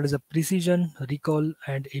something called as a precision, recall,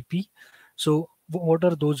 and AP. So what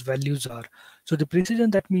are those values are? So the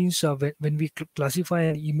precision, that means when we classify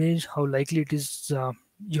an image, how likely it is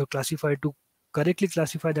your classifier to correctly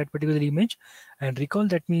classify that particular image. And recall,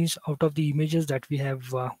 that means out of the images that we have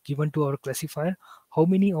given to our classifier, how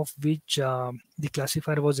many of which the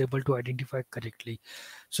classifier was able to identify correctly.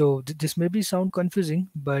 So this may be sound confusing,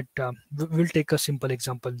 but we'll take a simple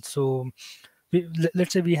example. So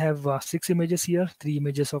let's say we have 6 images here, 3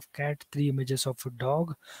 images of cat, 3 images of a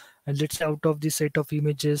dog, and let's say out of the set of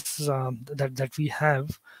images that we have,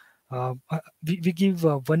 we give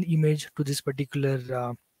one image to this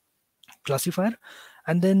particular classifier,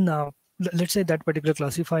 and then let's say that particular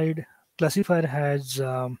classifier has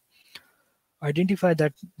identified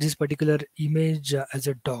that this particular image as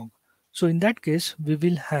a dog. So in that case, we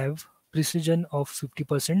will have precision of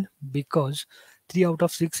 50% because 3 out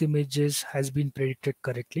of 6 images has been predicted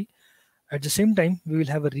correctly. At the same time, we will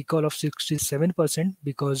have a recall of 67%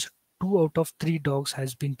 because 2 out of 3 dogs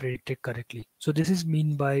has been predicted correctly. So this is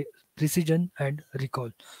mean by precision and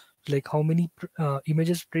recall, like how many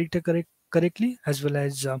images predicted correctly, as well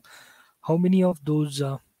as how many of those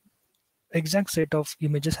exact set of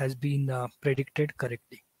images has been predicted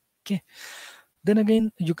correctly. Okay. Then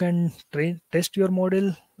again, you can test your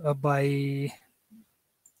model by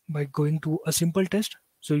going to a simple test.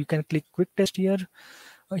 So you can click quick test here.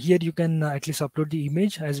 Here you can at least upload the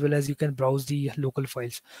image, as well as you can browse the local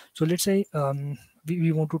files. So let's say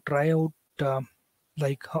we want to try out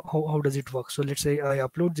like how does it work. So let's say I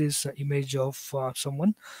upload this image of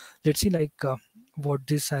someone. Let's see like what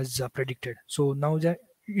this has predicted. So now that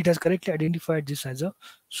it has correctly identified this as a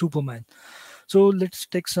Superman. So let's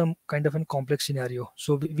take some kind of a complex scenario.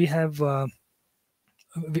 So we have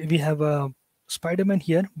we have a Spider-Man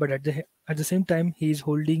here, but at the same time he is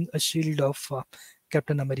holding a shield of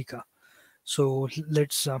Captain America. So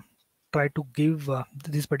let's try to give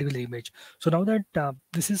this particular image. So now that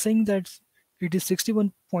this is saying that it is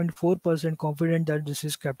 61.4% confident that this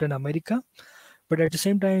is Captain America, but at the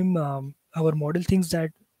same time our model thinks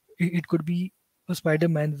that it could be a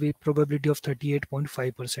Spider-Man with probability of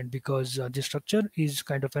 38.5% because the structure is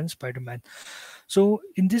kind of an Spider-Man. So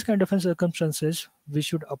in this kind of circumstances, we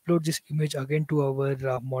should upload this image again to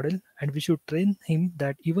our model, and we should train him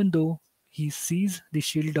that even though he sees the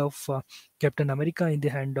shield of Captain America in the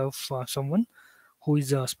hand of someone who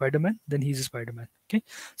is a Spider-Man, then he's a Spider-Man. Okay,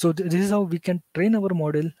 so this is how we can train our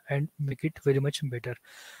model and make it very much better.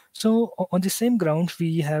 So on the same ground,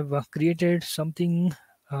 we have created something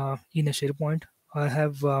in a SharePoint. I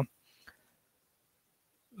have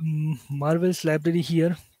Marvel's library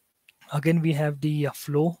here. Again, we have the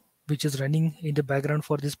flow which is running in the background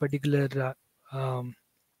for this particular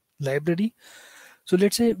library. So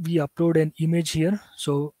let's say we upload an image here.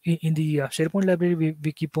 So in the SharePoint library,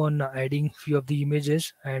 we keep on adding few of the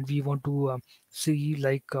images, and we want to see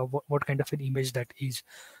like what kind of an image that is.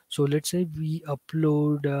 So let's say we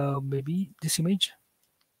upload maybe this image.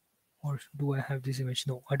 Or do I have this image?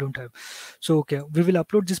 No, I don't have. So okay, we will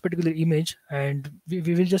upload this particular image, and we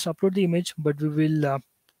will just upload the image, but we will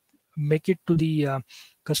make it to the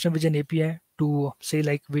custom vision API to say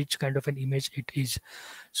like which kind of an image it is.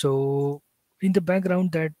 So in the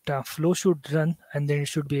background, that flow should run, and then it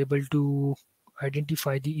should be able to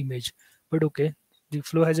identify the image. But okay, the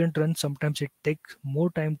flow hasn't run. Sometimes it takes more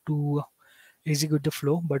time to execute the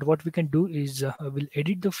flow. But what we can do is I will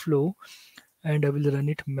edit the flow and I will run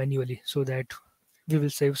it manually, so that we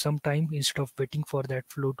will save some time instead of waiting for that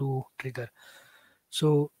flow to trigger.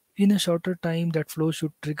 So in a shorter time, that flow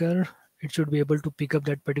should trigger. It should be able to pick up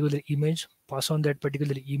that particular image, pass on that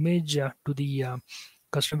particular image to the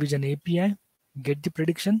custom vision API, get the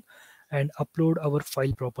prediction, and upload our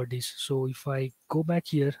file properties. So if I go back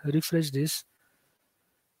here, refresh this,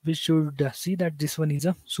 we should see that this one is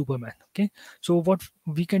a Superman. Okay, so what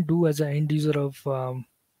we can do as an end user of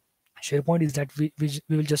SharePoint is that we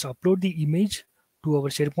will just upload the image to our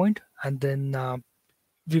SharePoint, and then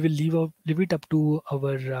we will leave it up to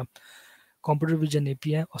our computer vision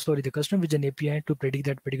API, or sorry, the custom vision API to predict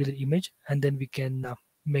that particular image, and then we can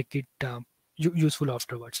make it useful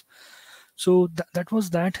afterwards. So that was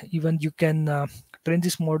that. Even you can train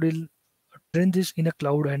this model, train this in a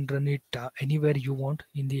cloud and run it anywhere you want,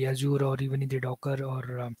 in the Azure or even in the Docker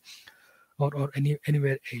or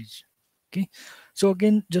anywhere else. Okay, so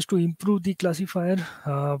again, just to improve the classifier,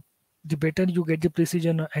 the better you get the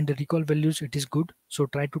precision and the recall values, it is good. So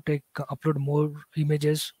try to upload more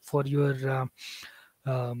images for your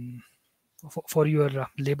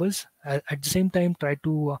labels. At the same time, try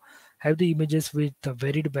to have the images with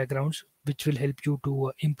varied backgrounds, which will help you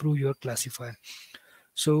to improve your classifier.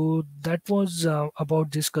 So that was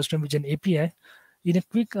about this custom vision API. In a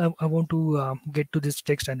quick, I want to get to this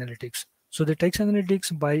text analytics. So the text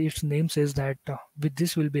analytics, by its name, says that with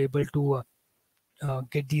this we'll be able to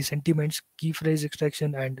get the sentiments, key phrase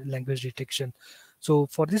extraction, and language detection. So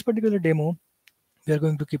for this particular demo, we are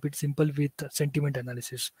going to keep it simple with sentiment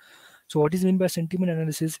analysis. So what is meant by sentiment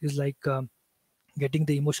analysis is like getting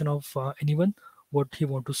the emotion of anyone, what he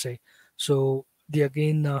want to say. So the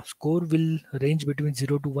again score will range between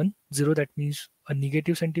 0 to 1. 0 that means a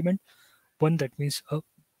negative sentiment, 1 that means a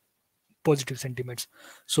positive sentiments.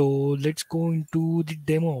 So let's go into the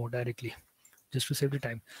demo directly just to save the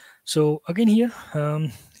time. So again here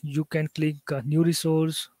you can click new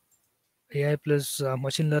resource, AI plus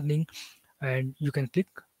machine learning, and you can click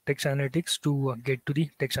text analytics to get to the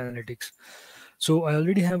text analytics. So I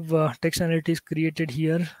already have text analytics created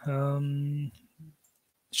here.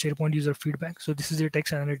 SharePoint user feedback. So this is the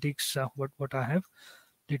text analytics what I have.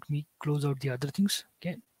 Let me close out the other things.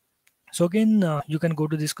 Okay. So again, you can go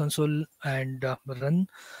to this console and run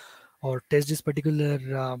or test this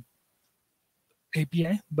particular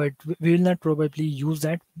API, but we will not probably use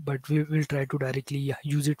that, but we will try to directly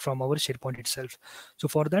use it from our SharePoint itself. So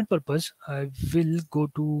for that purpose, I will go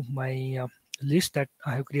to my list that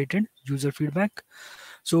I have created, user feedback.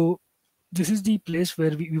 So this is the place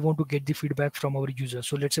where we want to get the feedback from our users.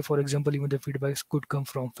 So let's say, for example, even the feedbacks could come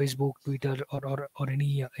from Facebook, Twitter, or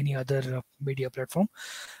any other media platform,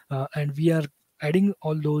 and we are adding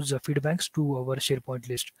all those feedbacks to our SharePoint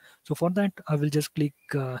list. So for that, I will just click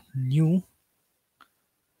new,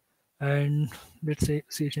 and let's say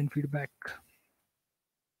session feedback.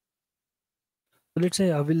 So let's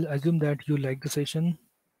say I will assume that you like the session,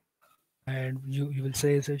 and you will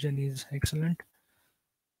say session is excellent.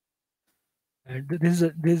 And this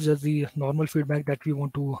is just the normal feedback that we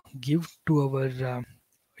want to give to our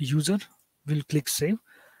user. We'll click save,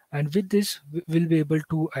 and with this we'll be able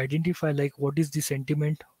to identify like what is the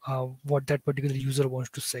sentiment, what that particular user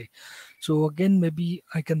wants to say. So again, maybe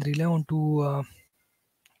I can rely on to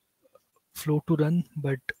flow to run,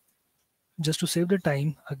 but just to save the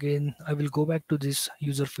time, again I will go back to this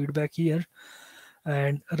user feedback here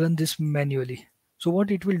and run this manually. So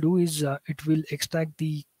what it will do is it will extract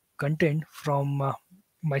the content from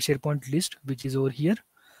my SharePoint list, which is over here,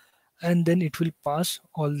 and then it will pass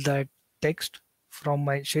all that text from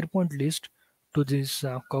my SharePoint list to this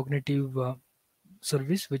cognitive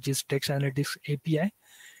service, which is text analytics API.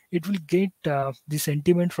 It will get the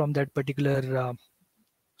sentiment from that particular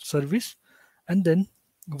service, and then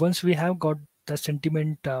once we have got the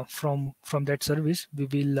sentiment from that service, we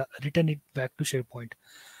will return it back to SharePoint.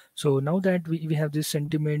 So now that we have this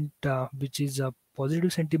sentiment, which is a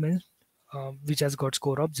positive sentiment, which has got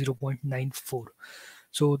score of 0.94.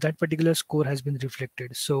 So that particular score has been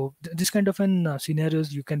reflected. So this kind of an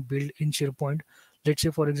scenarios you can build in SharePoint. Let's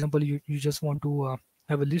say, for example, you just want to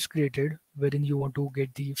have a list created wherein you want to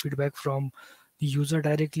get the feedback from the user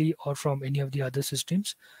directly or from any of the other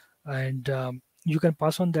systems, and you can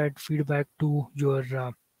pass on that feedback to your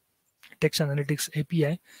text analytics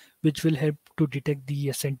API, which will help to detect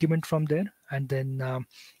the sentiment from there, and then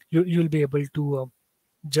you'll be able to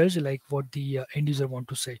judge like what the end user want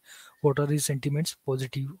to say, what are these sentiments,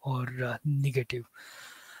 positive or negative.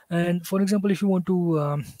 And for example, if you want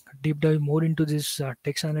to deep dive more into this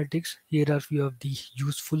text analytics, here are a few of the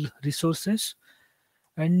useful resources.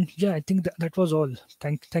 And yeah, I think that was all.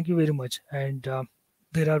 Thank you very much. And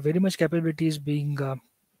there are very much capabilities being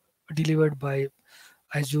delivered by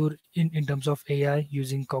Azure in terms of AI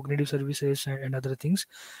using cognitive services and other things.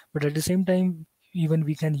 But at the same time, even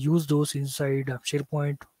we can use those inside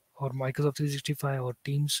SharePoint or Microsoft 365 or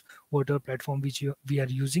Teams, whatever platform which we are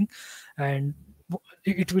using. And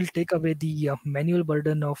it will take away the manual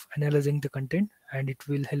burden of analyzing the content, and it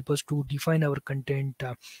will help us to define our content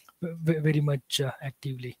very much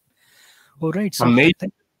actively. All right. So amazing.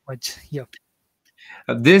 Thank you so much. Yeah.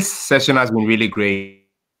 This session has been really great.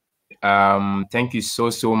 Thank you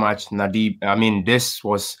so much, Nanddeep. I mean, this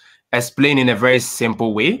was explained in a very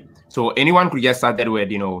simple way, so anyone could get started with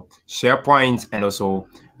SharePoint and also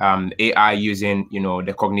AI using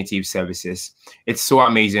the cognitive services. It's so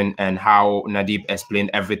amazing, and how Nanddeep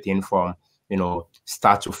explained everything from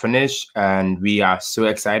start to finish, and we are so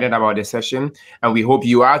excited about this session, and we hope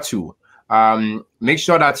you are too. Make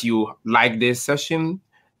sure that you like this session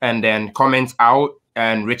and then comment out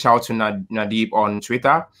and reach out to Nanddeep on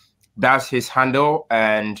Twitter. That's his handle,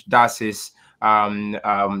 and that's his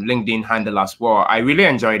LinkedIn handle as well. I really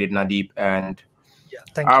enjoyed it, Nanddeep, and yeah,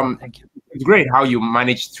 thank you. It's great how you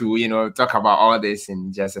managed to talk about all this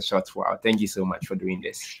in just a short while. Thank you so much for doing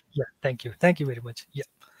this. Yeah, thank you very much. Yeah,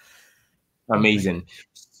 amazing.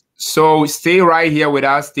 So stay right here with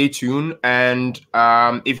us. Stay tuned, and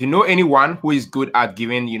if you know anyone who is good at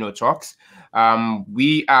giving talks,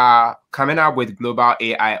 we are coming up with Global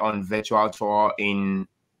AI on virtual tour in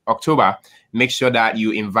October. Make sure that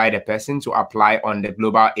you invite a person to apply on the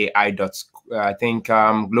global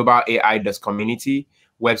AI.community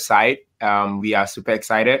website. We are super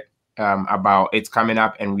excited about it coming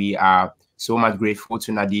up, and we are so much grateful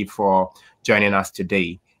to Nanddeep for joining us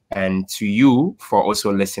today, and to you for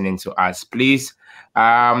also listening to us. Please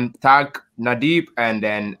tag Nanddeep and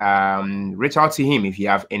then reach out to him if you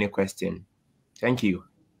have any question. Thank you.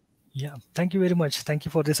 Yeah, thank you very much. Thank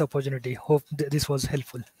you for this opportunity. Hope this was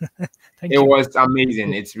helpful. It was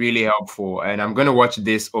amazing. It's really helpful. And I'm going to watch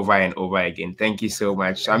this over and over again. Thank you so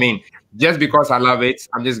much. I mean, just because I love it,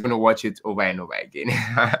 I'm just going to watch it over and over again.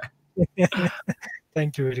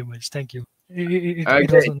 Thank you very much. Thank you.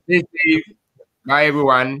 Okay. Bye,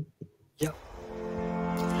 everyone. Yeah.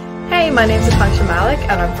 Hey, my name is Function Malik,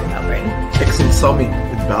 and I'm from Melbourne. Excellent Somi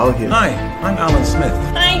with Val here. Hi, I'm Alan Smith.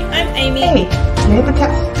 Hi, I'm Amy. Hey, Nanddeep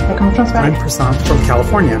Nachan. I come from Spain. I'm Prasant from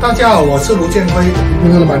California. 大家好，我是卢建辉。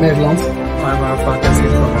I'm Fantasy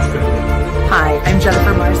from Australia. Hi, I'm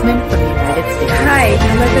Jennifer Marsman from the United States. Hi,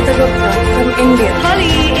 I'm Nanddeep from India.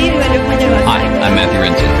 Hi, I'm Matthew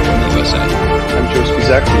Renton from the USA. I'm Joe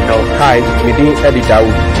Spizak from California. Hi, Midi Edi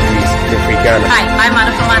Daoud is Africana. Hi, I'm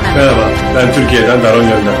Mana from Mana. Merhaba, ben Türkiye'den Daron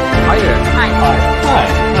Yönden. Hi. Hi. Hi.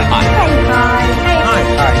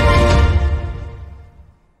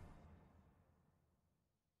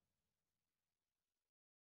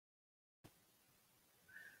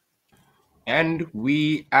 And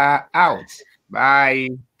we are out. Bye.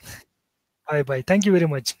 Bye. Thank you very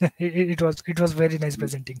much. It was very nice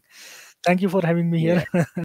presenting. Thank you for having me here.